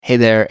Hey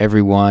there,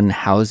 everyone.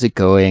 How's it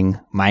going?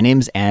 My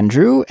name's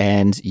Andrew,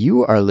 and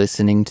you are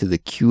listening to the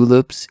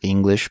Culips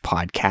English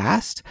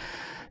podcast.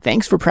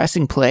 Thanks for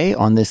pressing play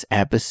on this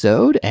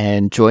episode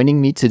and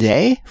joining me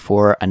today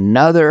for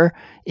another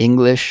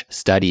English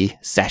study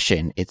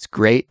session. It's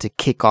great to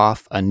kick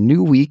off a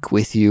new week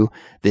with you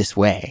this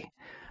way.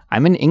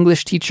 I'm an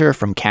English teacher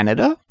from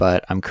Canada,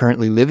 but I'm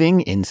currently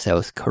living in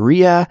South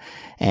Korea.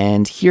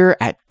 And here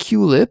at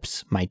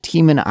Culips, my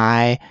team and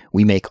I,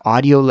 we make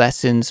audio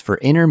lessons for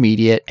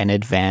intermediate and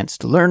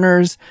advanced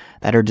learners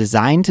that are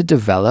designed to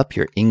develop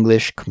your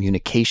English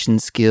communication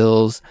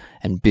skills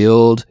and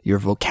build your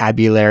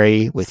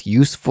vocabulary with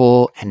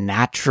useful and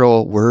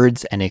natural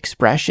words and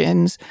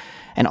expressions,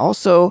 and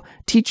also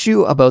teach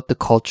you about the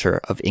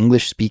culture of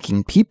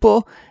English-speaking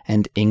people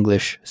and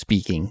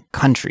English-speaking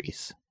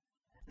countries.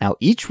 Now,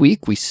 each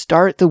week we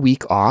start the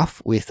week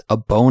off with a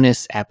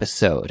bonus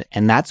episode,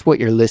 and that's what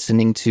you're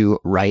listening to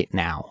right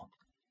now.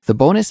 The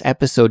bonus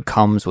episode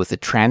comes with a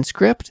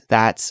transcript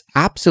that's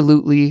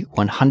absolutely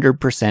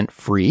 100%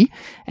 free,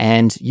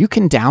 and you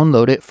can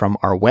download it from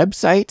our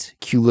website,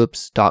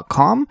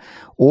 culips.com,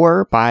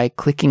 or by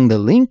clicking the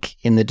link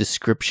in the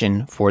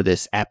description for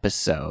this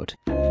episode.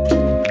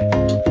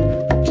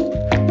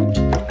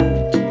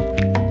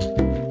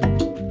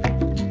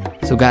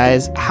 So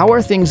guys, how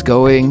are things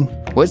going?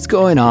 What's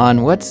going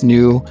on? What's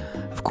new?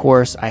 Of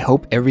course, I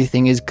hope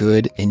everything is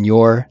good in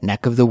your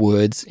neck of the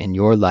woods, in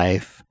your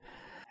life.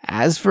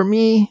 As for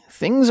me,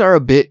 things are a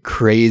bit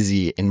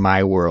crazy in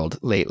my world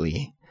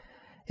lately.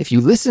 If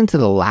you listen to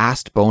the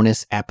last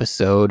bonus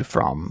episode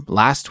from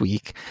last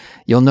week,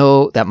 you'll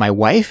know that my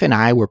wife and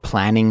I were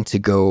planning to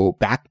go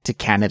back to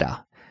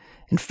Canada.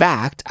 In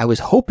fact, I was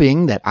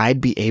hoping that I'd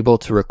be able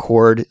to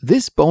record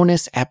this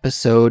bonus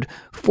episode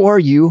for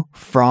you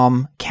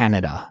from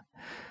Canada.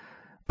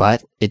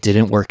 But it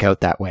didn't work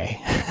out that way.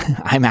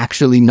 I'm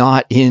actually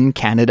not in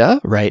Canada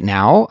right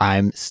now.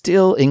 I'm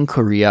still in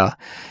Korea,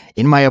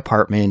 in my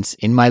apartment,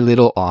 in my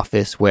little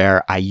office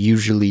where I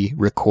usually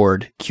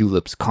record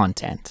Culips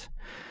content.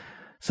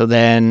 So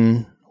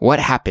then,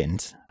 what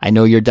happened? I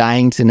know you're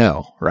dying to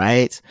know,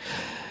 right?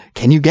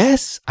 Can you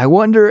guess? I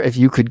wonder if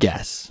you could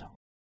guess.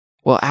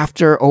 Well,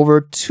 after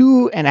over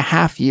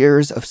 2.5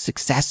 years of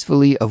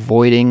successfully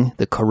avoiding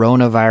the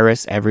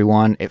coronavirus,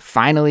 everyone, it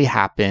finally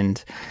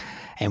happened.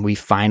 And we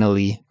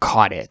finally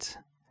caught it.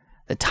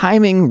 The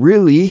timing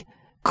really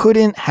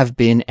couldn't have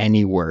been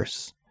any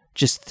worse.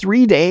 Just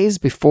 3 days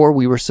before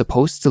we were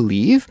supposed to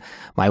leave,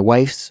 my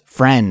wife's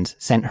friend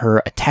sent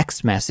her a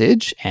text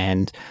message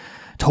and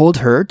told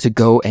her to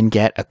go and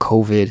get a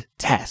COVID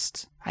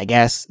test. I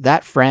guess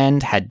that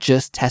friend had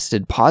just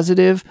tested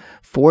positive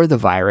for the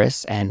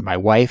virus, and my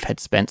wife had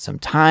spent some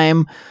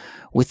time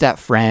with that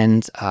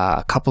friend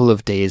a couple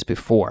of days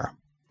before.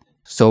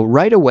 So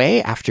right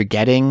away after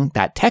getting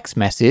that text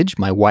message,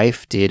 my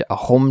wife did a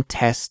home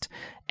test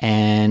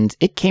and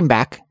it came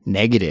back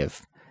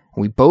negative.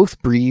 We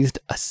both breathed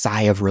a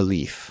sigh of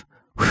relief.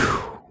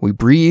 Whew. We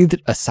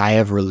breathed a sigh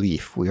of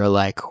relief. We were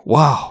like,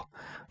 wow,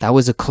 that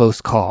was a close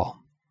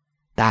call.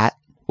 That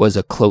was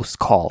a close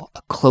call,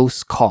 a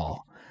close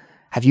call.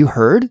 Have you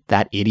heard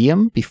that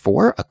idiom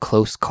before, a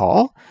close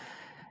call?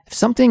 If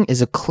something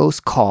is a close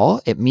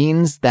call, it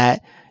means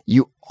that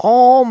you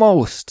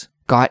almost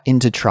got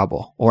into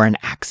trouble or an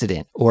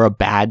accident or a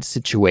bad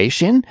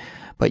situation,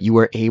 but you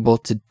were able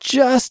to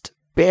just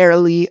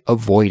barely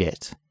avoid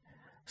it.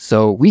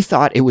 So we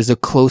thought it was a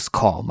close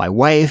call. My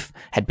wife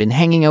had been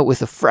hanging out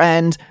with a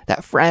friend.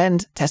 That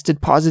friend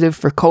tested positive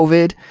for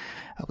COVID.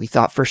 We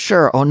thought for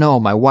sure, oh no,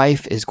 my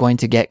wife is going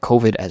to get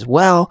COVID as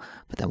well.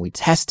 But then we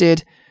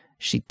tested.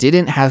 She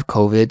didn't have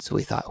COVID. So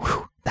we thought,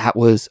 whew, that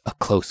was a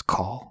close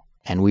call.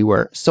 And we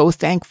were so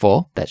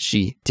thankful that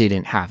she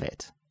didn't have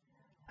it.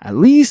 At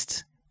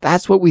least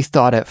that's what we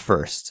thought at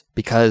first,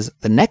 because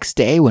the next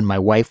day when my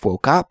wife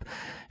woke up,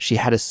 she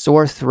had a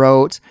sore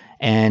throat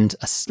and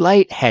a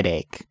slight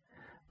headache.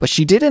 But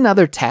she did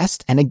another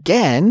test, and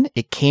again,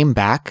 it came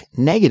back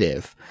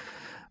negative.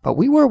 But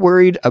we were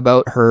worried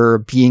about her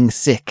being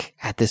sick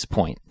at this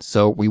point.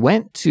 So we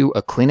went to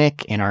a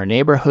clinic in our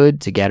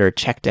neighborhood to get her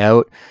checked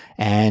out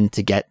and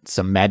to get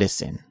some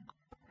medicine.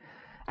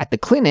 At the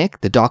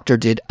clinic, the doctor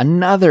did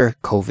another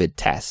COVID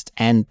test,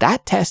 and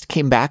that test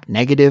came back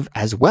negative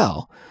as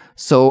well.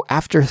 So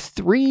after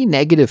 3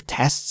 negative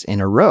tests in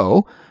a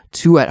row,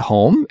 2 at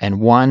home and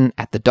 1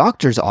 at the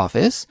doctor's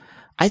office,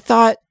 I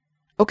thought,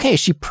 okay,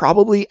 she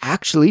probably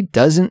actually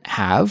doesn't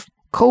have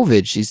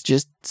COVID. She's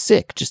just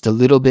sick, just a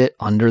little bit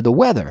under the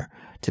weather.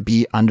 To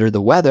be under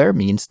the weather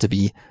means to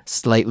be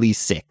slightly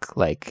sick,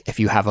 like if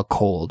you have a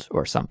cold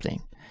or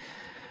something.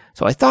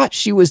 So I thought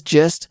she was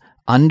just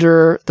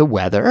under the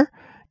weather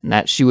and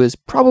that she was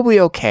probably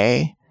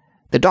okay.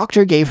 The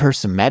doctor gave her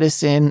some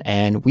medicine,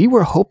 and we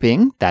were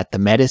hoping that the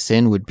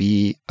medicine would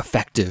be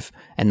effective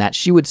and that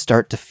she would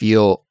start to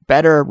feel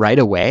better right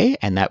away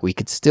and that we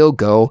could still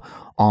go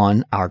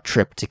on our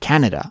trip to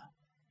Canada.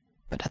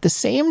 But at the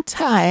same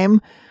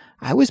time,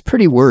 I was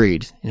pretty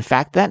worried. In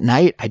fact, that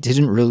night, I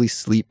didn't really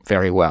sleep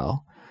very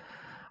well.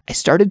 I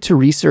started to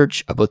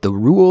research about the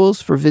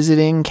rules for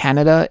visiting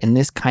Canada in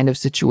this kind of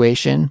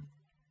situation.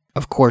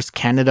 Of course,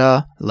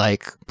 Canada,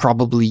 like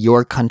probably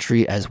your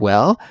country as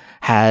well,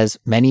 has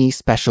many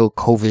special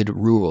COVID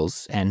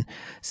rules. And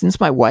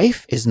since my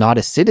wife is not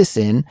a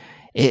citizen,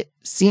 it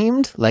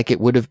seemed like it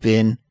would have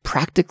been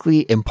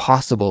practically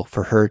impossible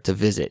for her to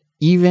visit,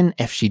 even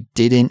if she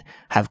didn't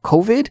have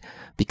COVID,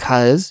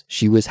 because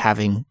she was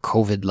having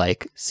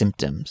COVID-like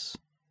symptoms.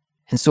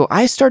 And so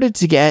I started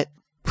to get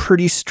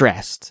pretty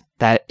stressed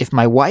that if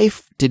my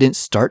wife didn't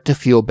start to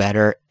feel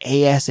better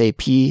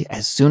ASAP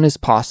as soon as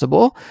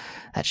possible,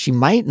 that she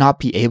might not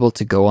be able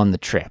to go on the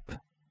trip.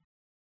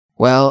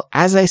 Well,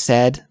 as I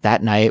said,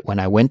 that night when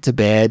I went to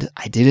bed,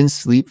 I didn't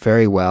sleep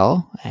very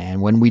well.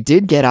 And when we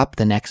did get up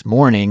the next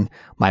morning,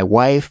 my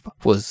wife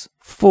was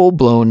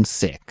full-blown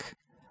sick.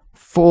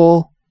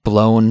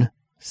 Full-blown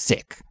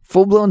sick.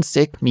 Full-blown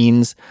sick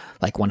means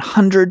like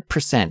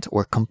 100%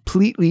 or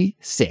completely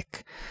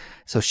sick.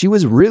 So she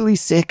was really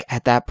sick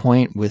at that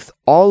point with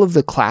all of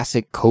the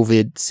classic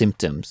COVID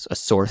symptoms, a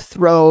sore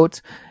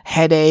throat,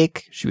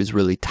 headache. She was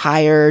really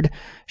tired.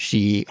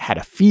 She had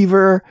a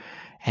fever.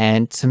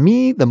 And to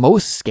me, the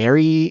most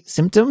scary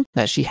symptom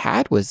that she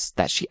had was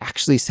that she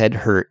actually said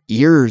her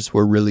ears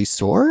were really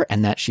sore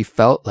and that she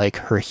felt like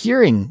her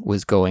hearing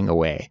was going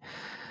away.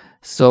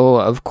 So,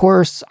 of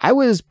course, I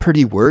was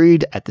pretty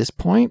worried at this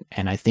point,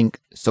 and I think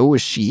so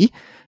was she.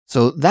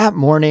 So that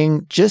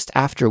morning, just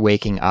after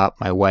waking up,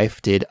 my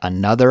wife did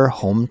another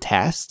home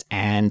test,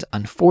 and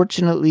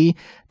unfortunately,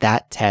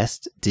 that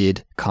test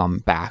did come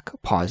back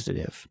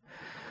positive.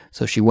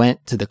 So she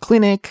went to the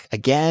clinic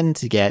again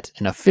to get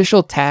an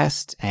official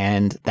test,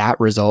 and that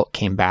result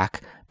came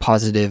back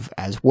positive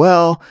as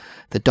well.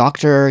 The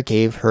doctor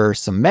gave her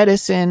some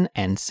medicine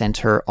and sent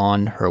her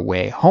on her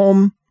way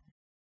home.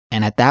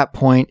 And at that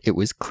point, it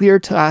was clear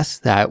to us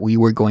that we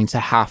were going to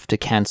have to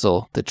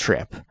cancel the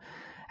trip.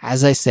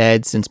 As I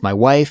said, since my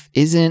wife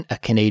isn't a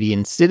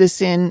Canadian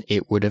citizen,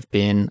 it would have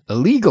been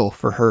illegal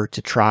for her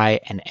to try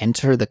and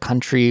enter the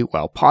country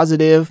while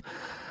positive.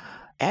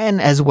 And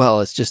as well,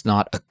 it's just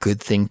not a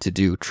good thing to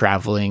do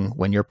traveling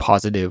when you're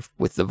positive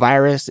with the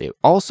virus. It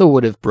also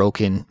would have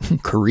broken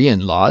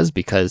Korean laws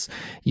because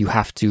you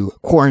have to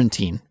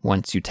quarantine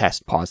once you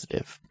test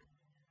positive.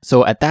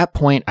 So at that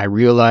point, I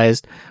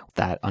realized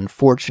that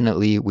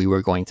unfortunately we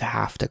were going to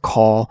have to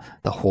call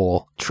the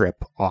whole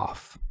trip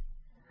off.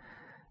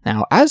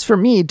 Now, as for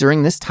me,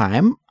 during this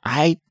time,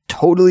 I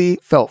totally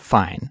felt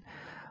fine.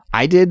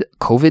 I did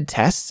COVID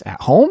tests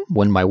at home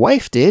when my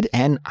wife did,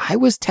 and I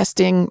was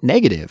testing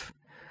negative.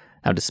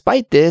 Now,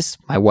 despite this,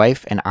 my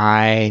wife and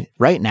I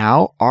right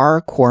now are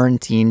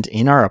quarantined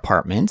in our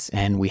apartments,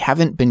 and we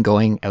haven't been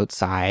going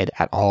outside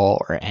at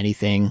all or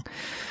anything.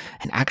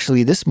 And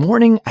actually, this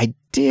morning, I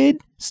did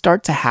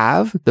start to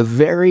have the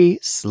very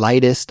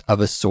slightest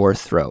of a sore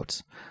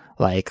throat.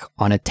 Like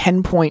on a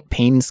 10-point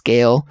pain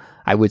scale,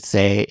 I would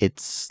say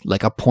it's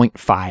like a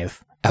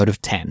 0.5 out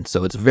of 10.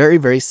 So it's very,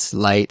 very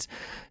slight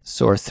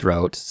sore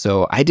throat.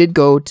 So I did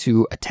go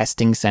to a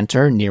testing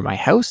center near my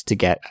house to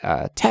get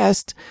a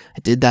test.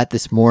 I did that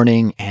this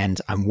morning and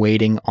I'm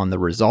waiting on the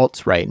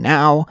results right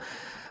now.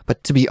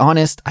 But to be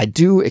honest, I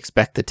do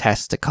expect the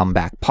test to come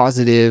back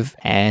positive.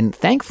 And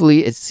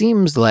thankfully, it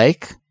seems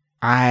like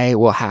I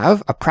will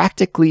have a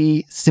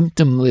practically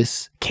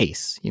symptomless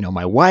case. You know,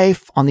 my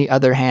wife, on the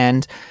other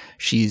hand,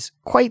 she's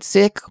quite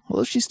sick.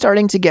 Well, she's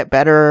starting to get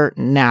better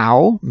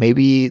now.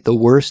 Maybe the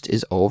worst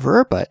is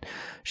over, but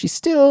she's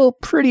still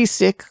pretty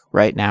sick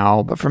right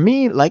now. But for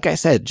me, like I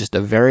said, just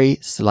a very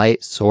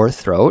slight sore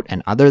throat.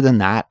 And other than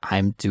that,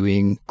 I'm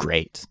doing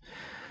great.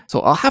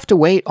 So I'll have to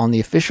wait on the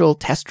official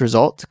test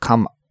result to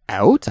come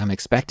out. I'm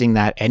expecting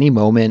that any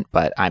moment,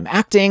 but I'm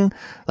acting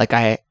like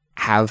I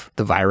have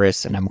the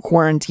virus and I'm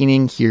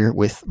quarantining here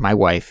with my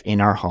wife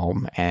in our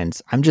home. And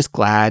I'm just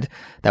glad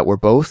that we're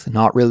both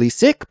not really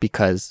sick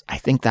because I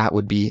think that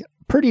would be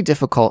a pretty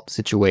difficult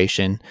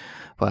situation.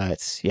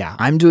 But yeah,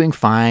 I'm doing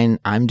fine.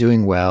 I'm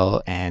doing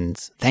well. And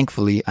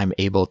thankfully, I'm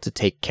able to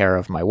take care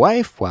of my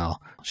wife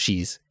while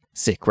she's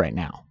sick right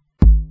now.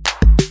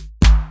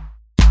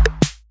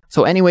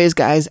 So anyways,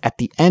 guys, at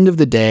the end of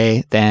the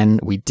day, then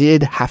we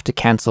did have to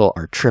cancel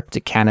our trip to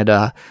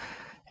Canada.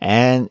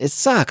 And it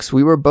sucks.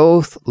 We were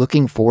both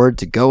looking forward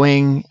to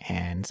going,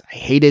 and I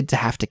hated to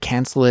have to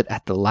cancel it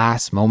at the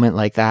last moment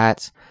like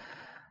that.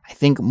 I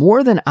think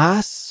more than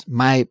us,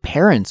 my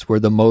parents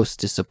were the most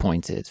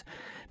disappointed.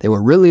 They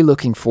were really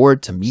looking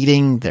forward to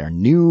meeting their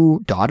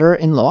new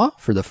daughter-in-law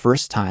for the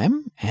first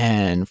time.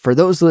 And for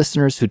those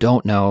listeners who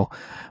don't know,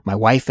 my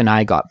wife and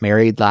I got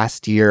married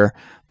last year,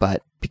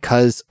 but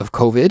because of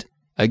COVID,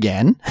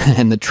 again,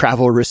 and the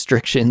travel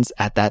restrictions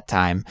at that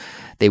time,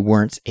 they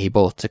weren't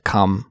able to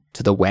come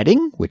to the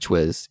wedding, which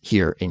was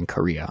here in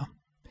Korea.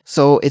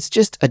 So it's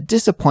just a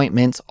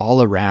disappointment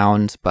all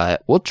around,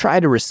 but we'll try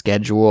to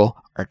reschedule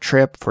our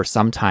trip for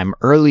sometime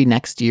early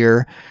next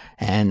year.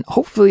 And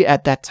hopefully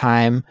at that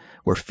time,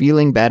 we're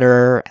feeling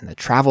better and the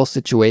travel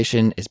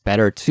situation is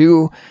better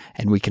too.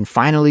 And we can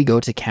finally go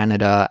to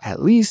Canada,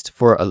 at least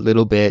for a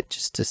little bit,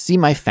 just to see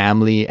my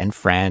family and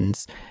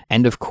friends.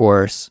 And of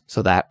course,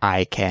 so that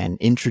I can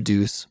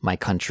introduce my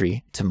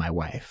country to my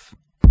wife.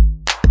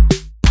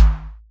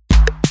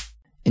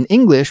 In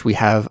English, we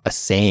have a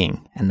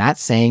saying, and that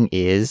saying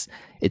is,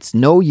 "It's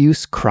no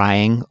use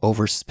crying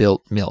over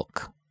spilt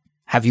milk."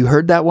 Have you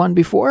heard that one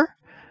before?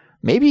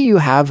 Maybe you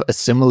have a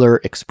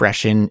similar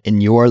expression in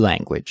your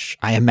language.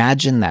 I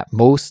imagine that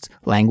most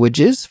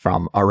languages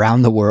from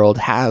around the world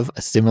have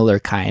a similar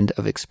kind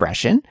of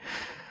expression.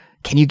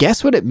 Can you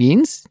guess what it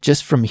means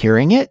just from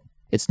hearing it?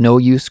 It's no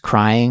use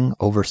crying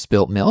over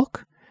spilt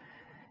milk.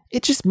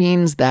 It just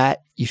means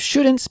that you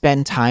shouldn't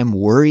spend time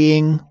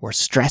worrying or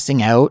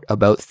stressing out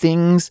about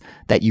things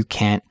that you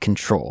can't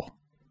control.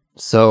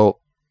 So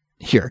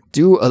here,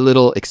 do a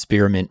little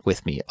experiment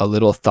with me, a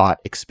little thought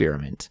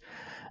experiment.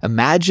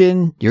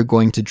 Imagine you're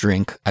going to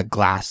drink a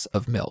glass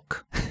of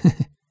milk.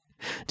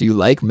 Do you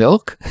like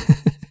milk?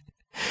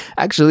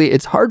 Actually,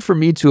 it's hard for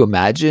me to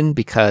imagine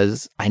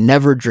because I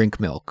never drink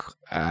milk.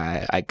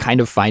 I kind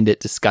of find it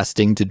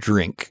disgusting to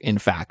drink, in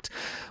fact.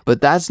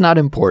 But that's not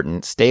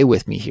important. Stay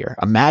with me here.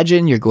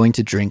 Imagine you're going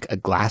to drink a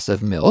glass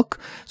of milk.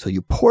 So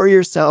you pour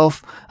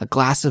yourself a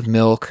glass of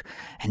milk,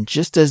 and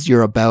just as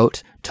you're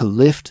about to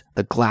lift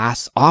the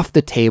glass off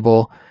the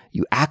table,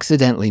 you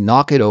accidentally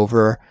knock it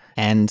over,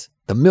 and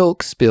the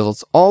milk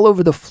spills all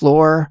over the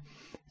floor.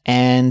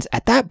 And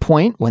at that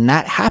point, when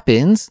that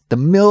happens, the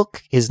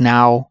milk is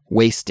now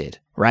wasted,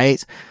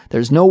 right?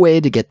 There's no way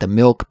to get the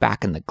milk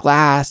back in the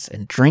glass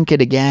and drink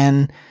it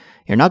again.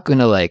 You're not going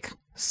to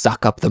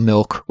suck up the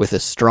milk with a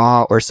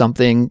straw or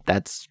something.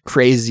 That's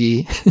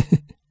crazy.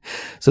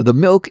 So the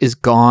milk is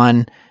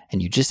gone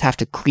and you just have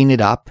to clean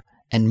it up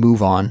and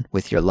move on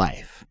with your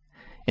life.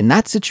 In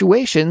that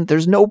situation,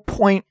 there's no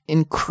point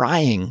in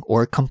crying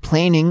or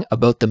complaining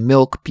about the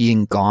milk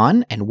being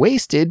gone and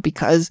wasted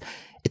because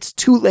it's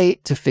too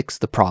late to fix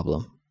the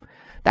problem.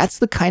 That's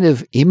the kind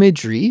of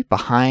imagery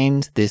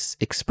behind this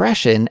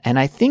expression, and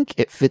I think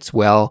it fits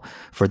well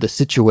for the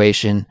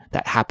situation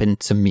that happened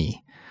to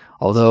me.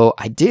 Although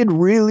I did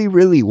really,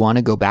 really want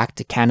to go back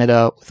to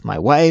Canada with my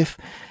wife,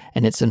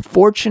 and it's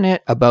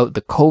unfortunate about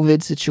the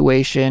COVID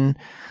situation.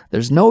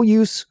 There's no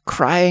use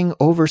crying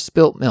over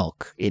spilt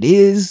milk. It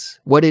is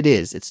what it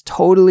is. It's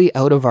totally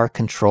out of our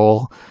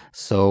control.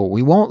 So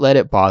we won't let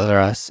it bother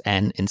us.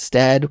 And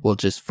instead, we'll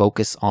just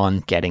focus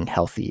on getting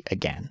healthy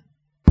again.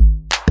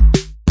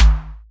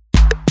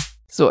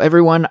 So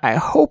everyone, I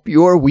hope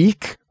your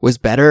week was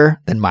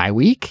better than my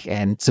week.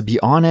 And to be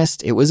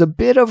honest, it was a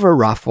bit of a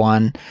rough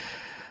one.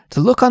 To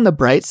look on the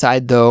bright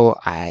side, though,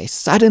 I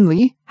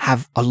suddenly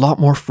have a lot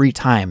more free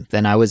time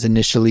than I was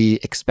initially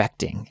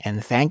expecting.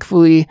 And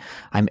thankfully,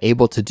 I'm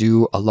able to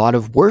do a lot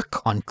of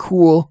work on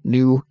cool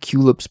new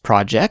Culips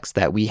projects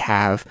that we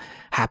have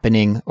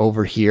happening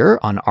over here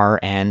on our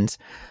end.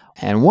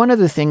 And one of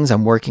the things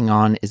I'm working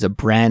on is a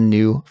brand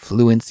new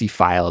Fluency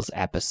Files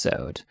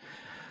episode.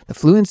 The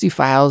Fluency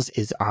Files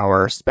is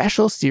our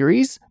special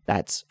series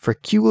that's for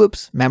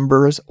Culips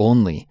members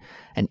only.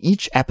 And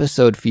each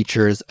episode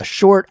features a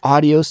short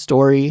audio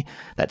story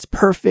that's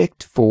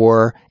perfect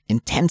for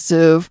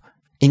intensive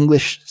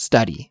English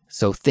study.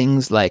 So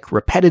things like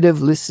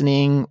repetitive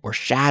listening or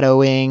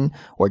shadowing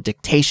or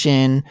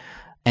dictation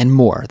and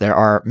more. There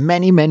are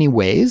many, many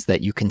ways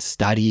that you can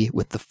study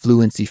with the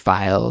Fluency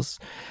Files.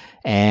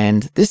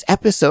 And this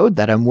episode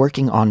that I'm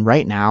working on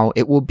right now,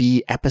 it will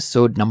be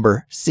episode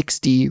number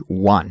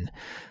 61.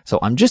 So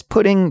I'm just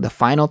putting the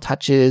final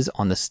touches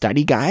on the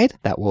study guide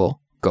that will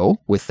go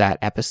with that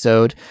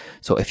episode.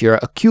 So if you're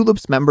a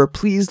Culips member,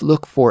 please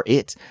look for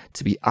it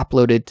to be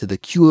uploaded to the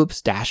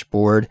Culips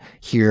dashboard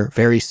here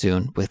very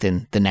soon,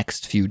 within the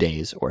next few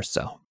days or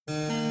so.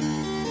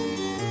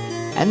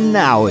 And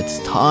now it's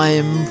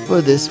time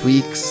for this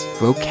week's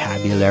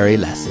vocabulary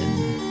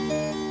lesson.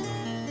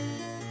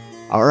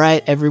 All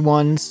right,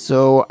 everyone.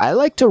 So I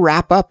like to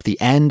wrap up the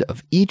end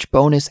of each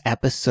bonus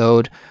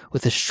episode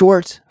with a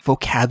short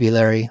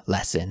vocabulary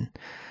lesson.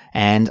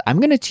 And I'm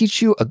going to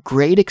teach you a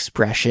great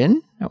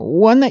expression,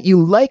 one that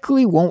you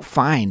likely won't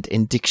find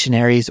in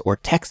dictionaries or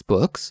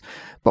textbooks,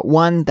 but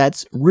one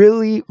that's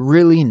really,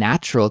 really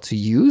natural to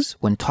use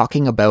when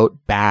talking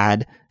about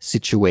bad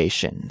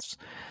situations.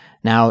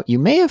 Now, you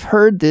may have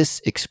heard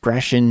this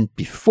expression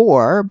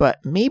before,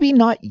 but maybe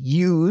not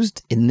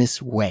used in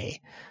this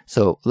way.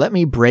 So let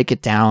me break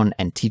it down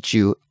and teach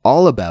you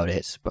all about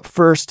it. But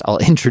first, I'll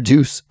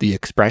introduce the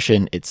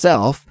expression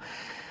itself.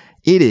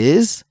 It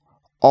is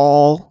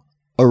all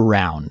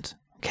around.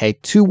 Okay,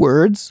 two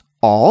words,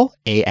 all,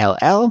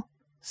 A-L-L.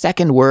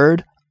 Second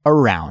word,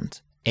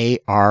 around,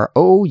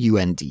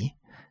 A-R-O-U-N-D.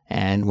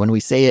 And when we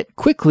say it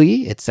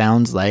quickly, it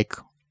sounds like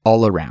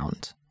all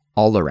around,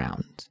 all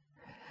around.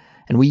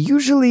 And we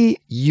usually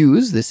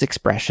use this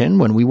expression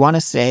when we want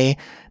to say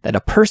that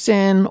a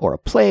person or a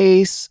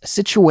place, a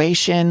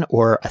situation,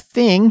 or a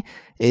thing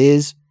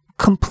is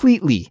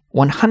completely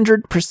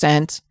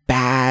 100%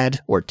 bad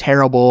bad or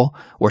terrible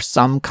or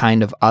some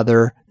kind of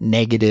other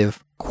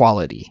negative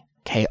quality.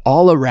 Okay,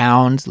 all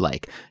around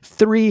like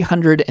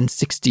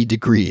 360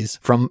 degrees.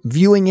 From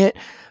viewing it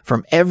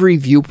from every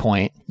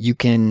viewpoint, you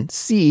can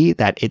see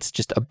that it's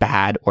just a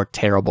bad or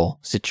terrible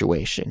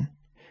situation.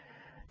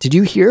 Did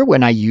you hear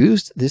when I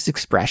used this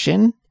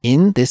expression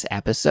in this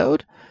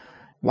episode?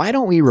 Why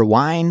don't we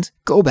rewind,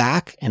 go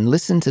back, and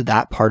listen to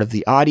that part of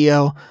the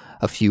audio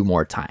a few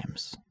more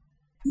times?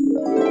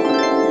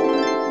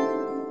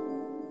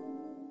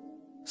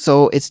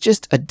 So it's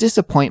just a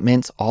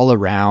disappointment all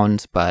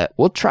around, but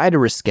we'll try to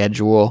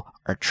reschedule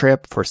our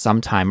trip for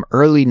sometime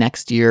early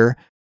next year.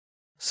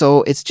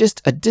 So it's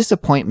just a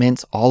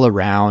disappointment all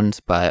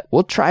around, but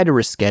we'll try to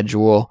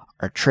reschedule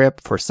our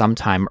trip for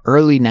sometime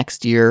early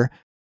next year.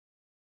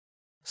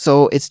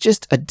 So it's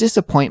just a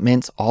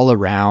disappointment all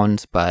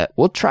around, but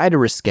we'll try to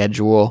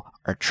reschedule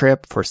our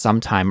trip for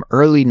sometime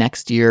early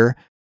next year.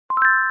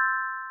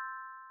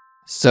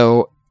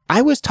 So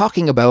I was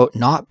talking about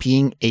not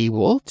being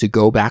able to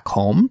go back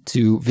home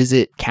to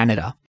visit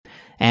Canada.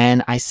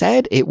 And I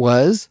said it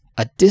was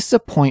a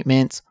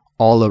disappointment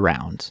all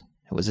around.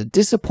 It was a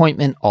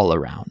disappointment all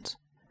around.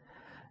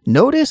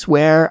 Notice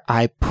where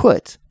I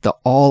put the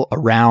all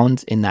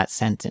around in that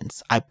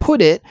sentence. I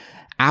put it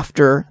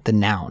after the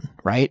noun,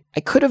 right? I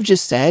could have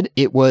just said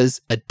it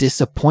was a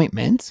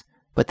disappointment,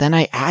 but then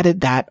I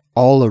added that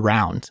all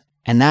around.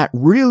 And that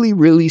really,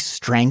 really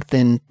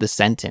strengthened the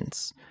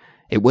sentence.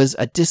 It was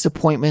a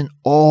disappointment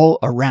all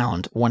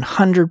around,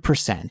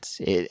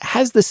 100%. It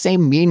has the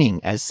same meaning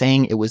as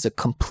saying it was a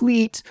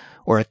complete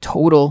or a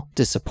total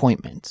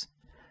disappointment.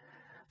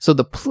 So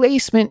the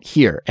placement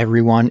here,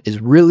 everyone,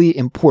 is really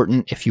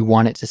important if you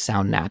want it to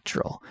sound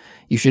natural.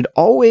 You should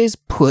always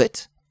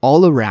put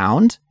all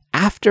around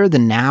after the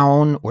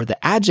noun or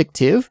the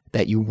adjective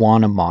that you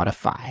want to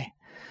modify.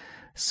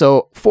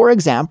 So, for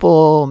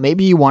example,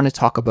 maybe you want to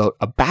talk about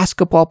a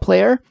basketball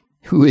player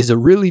who is a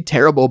really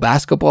terrible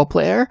basketball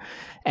player,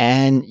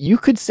 and you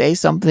could say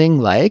something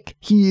like,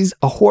 he's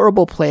a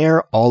horrible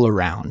player all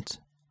around.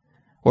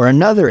 Or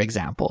another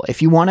example,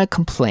 if you want to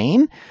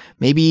complain,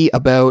 maybe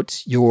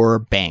about your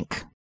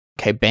bank.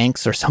 Okay,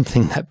 banks are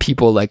something that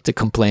people like to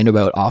complain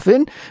about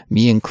often,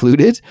 me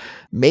included.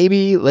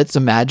 Maybe let's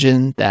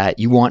imagine that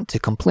you want to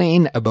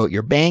complain about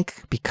your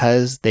bank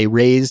because they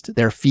raised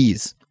their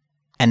fees,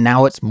 and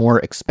now it's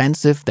more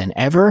expensive than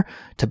ever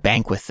to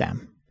bank with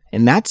them.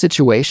 In that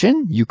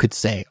situation, you could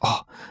say,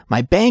 oh,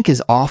 my bank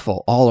is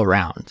awful all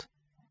around.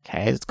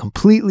 Okay, it's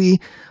completely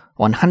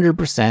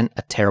 100%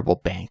 a terrible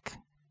bank.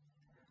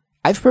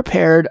 I've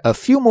prepared a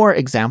few more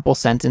example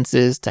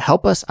sentences to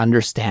help us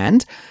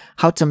understand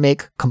how to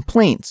make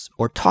complaints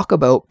or talk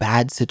about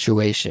bad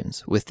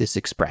situations with this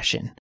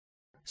expression.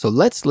 So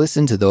let's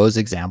listen to those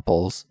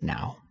examples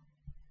now.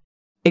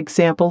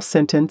 Example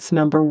sentence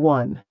number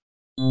 1.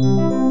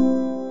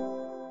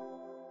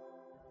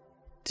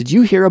 Did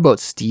you hear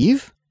about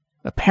Steve?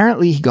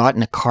 Apparently he got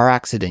in a car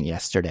accident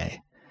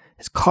yesterday.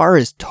 His car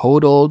is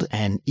totaled,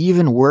 and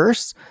even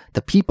worse,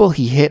 the people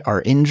he hit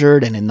are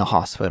injured and in the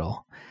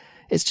hospital.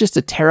 It's just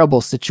a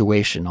terrible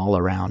situation all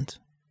around.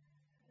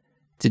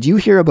 Did you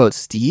hear about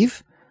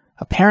Steve?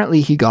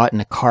 Apparently he got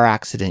in a car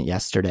accident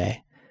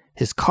yesterday.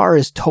 His car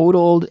is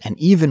totaled, and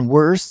even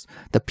worse,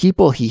 the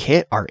people he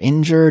hit are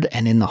injured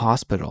and in the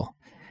hospital.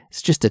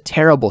 It's just a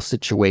terrible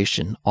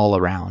situation all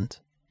around.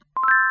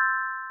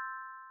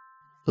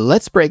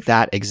 Let's break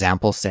that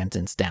example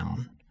sentence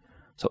down.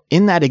 So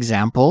in that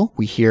example,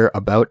 we hear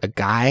about a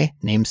guy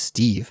named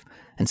Steve,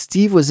 and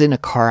Steve was in a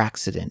car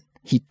accident.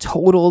 He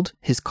totaled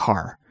his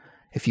car.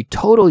 If you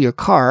total your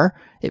car,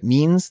 it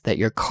means that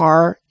your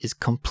car is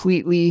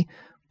completely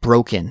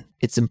broken.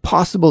 It's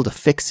impossible to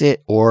fix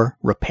it or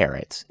repair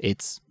it.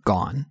 It's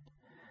gone.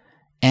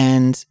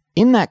 And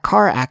in that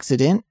car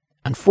accident,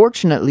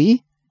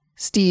 unfortunately,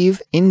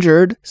 Steve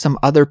injured some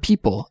other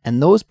people,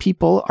 and those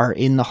people are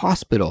in the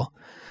hospital.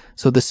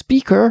 So the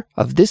speaker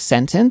of this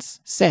sentence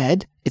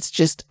said, it's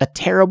just a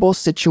terrible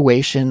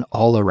situation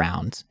all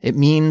around. It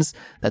means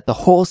that the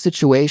whole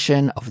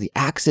situation of the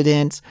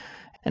accident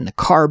and the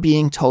car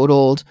being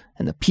totaled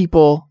and the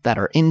people that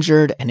are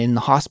injured and in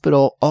the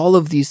hospital, all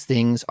of these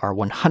things are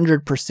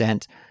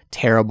 100%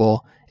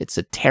 terrible. It's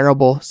a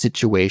terrible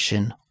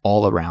situation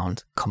all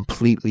around,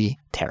 completely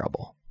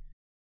terrible.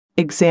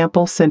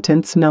 Example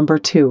sentence number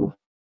 2.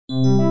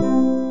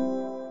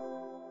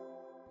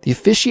 The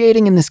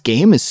officiating in this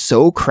game is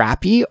so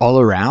crappy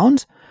all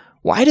around.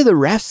 Why do the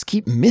refs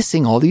keep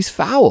missing all these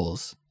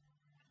fouls?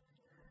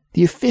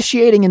 The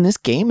officiating in this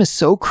game is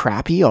so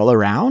crappy all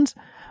around.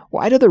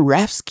 Why do the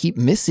refs keep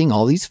missing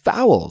all these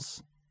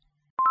fouls?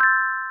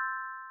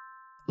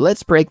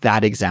 Let's break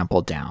that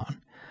example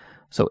down.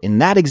 So in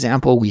that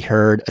example, we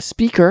heard a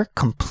speaker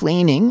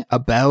complaining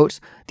about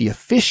the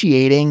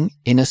officiating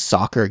in a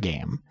soccer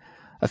game.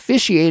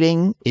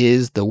 Officiating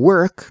is the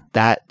work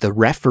that the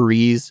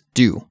referees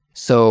do.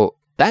 So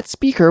that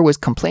speaker was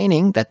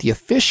complaining that the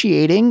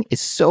officiating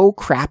is so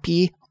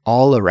crappy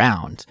all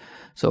around.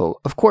 So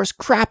of course,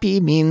 crappy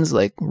means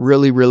like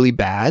really, really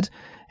bad.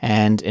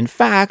 And in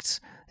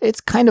fact, It's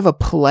kind of a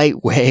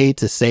polite way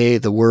to say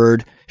the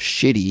word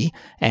shitty,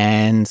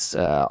 and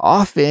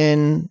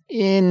often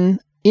in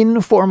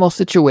informal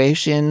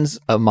situations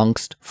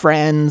amongst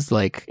friends,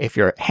 like if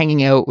you're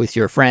hanging out with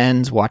your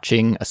friends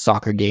watching a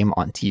soccer game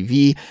on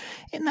TV,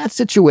 in that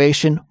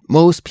situation,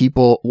 most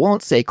people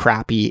won't say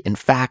crappy. In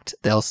fact,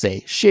 they'll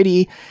say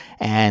shitty,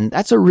 and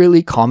that's a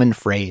really common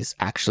phrase,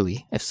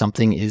 actually, if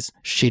something is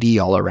shitty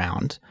all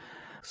around.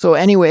 So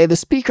anyway, the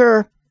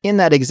speaker in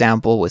that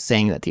example was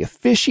saying that the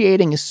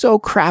officiating is so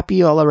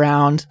crappy all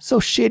around, so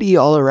shitty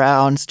all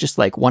around, just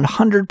like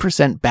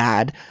 100%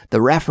 bad.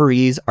 The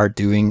referees are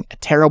doing a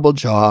terrible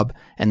job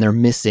and they're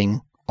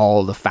missing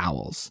all the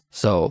fouls.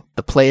 So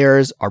the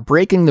players are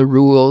breaking the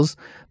rules,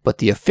 but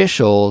the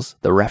officials,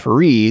 the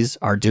referees,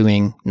 are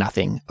doing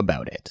nothing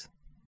about it.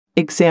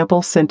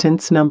 Example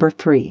sentence number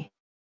 3.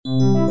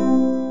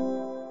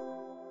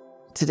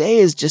 Today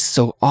is just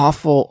so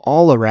awful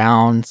all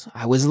around.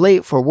 I was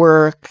late for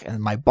work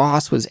and my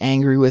boss was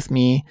angry with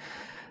me.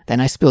 Then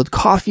I spilled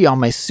coffee on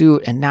my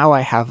suit and now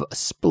I have a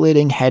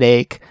splitting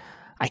headache.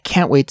 I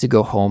can't wait to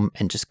go home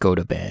and just go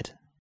to bed.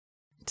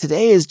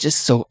 Today is just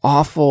so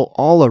awful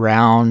all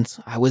around.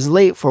 I was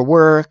late for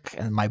work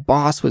and my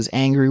boss was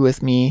angry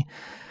with me.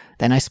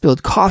 Then I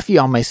spilled coffee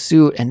on my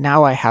suit and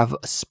now I have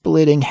a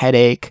splitting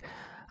headache.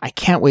 I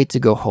can't wait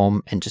to go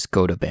home and just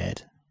go to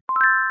bed.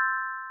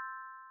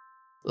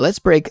 Let's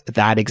break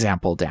that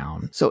example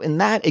down. So in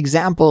that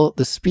example,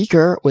 the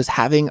speaker was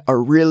having a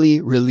really,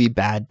 really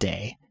bad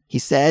day. He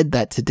said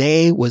that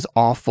today was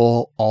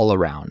awful all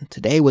around.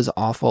 Today was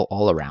awful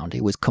all around.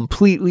 It was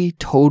completely,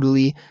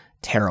 totally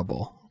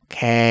terrible.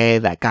 Okay,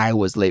 that guy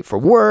was late for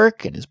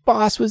work and his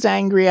boss was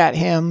angry at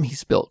him. He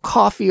spilled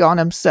coffee on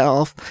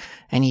himself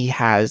and he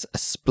has a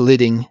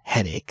splitting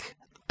headache.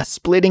 A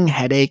splitting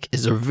headache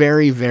is a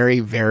very, very,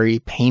 very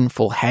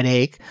painful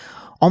headache,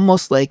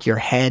 almost like your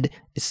head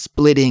is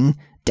splitting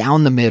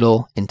down the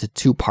middle into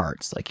two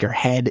parts, like your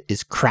head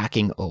is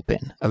cracking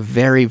open. A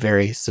very,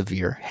 very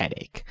severe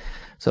headache.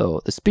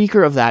 So the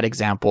speaker of that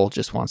example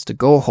just wants to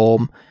go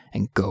home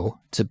and go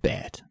to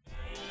bed.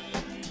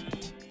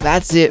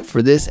 That's it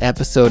for this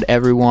episode,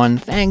 everyone.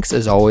 Thanks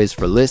as always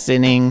for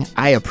listening.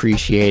 I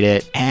appreciate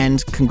it.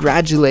 And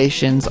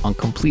congratulations on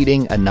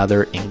completing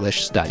another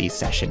English study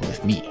session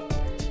with me.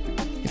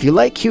 If you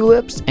like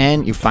Culips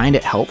and you find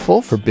it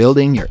helpful for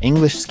building your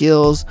English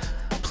skills,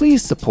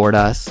 please support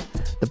us.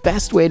 The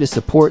best way to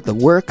support the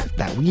work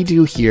that we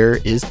do here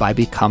is by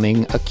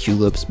becoming a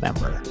Culips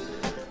member.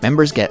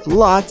 Members get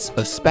lots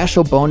of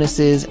special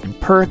bonuses and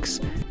perks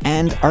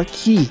and are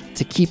key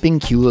to keeping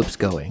Culips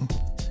going.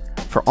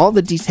 For all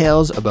the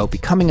details about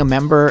becoming a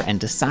member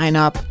and to sign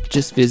up,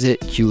 just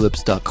visit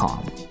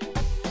culips.com.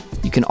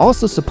 You can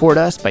also support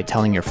us by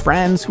telling your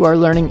friends who are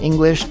learning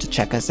English to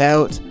check us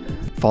out,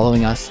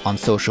 following us on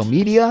social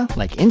media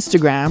like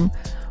Instagram,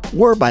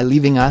 or by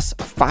leaving us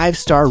a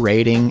 5-star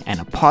rating and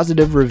a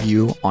positive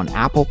review on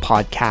Apple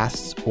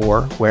Podcasts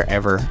or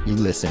wherever you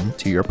listen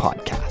to your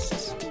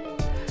podcasts.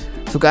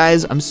 So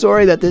guys, I'm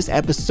sorry that this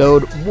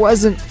episode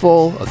wasn't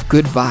full of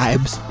good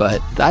vibes,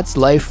 but that's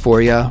life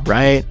for you,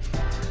 right?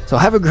 So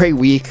have a great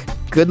week.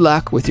 Good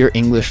luck with your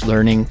English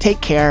learning.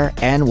 Take care,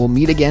 and we'll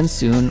meet again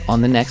soon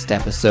on the next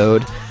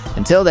episode.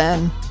 Until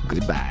then,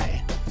 goodbye.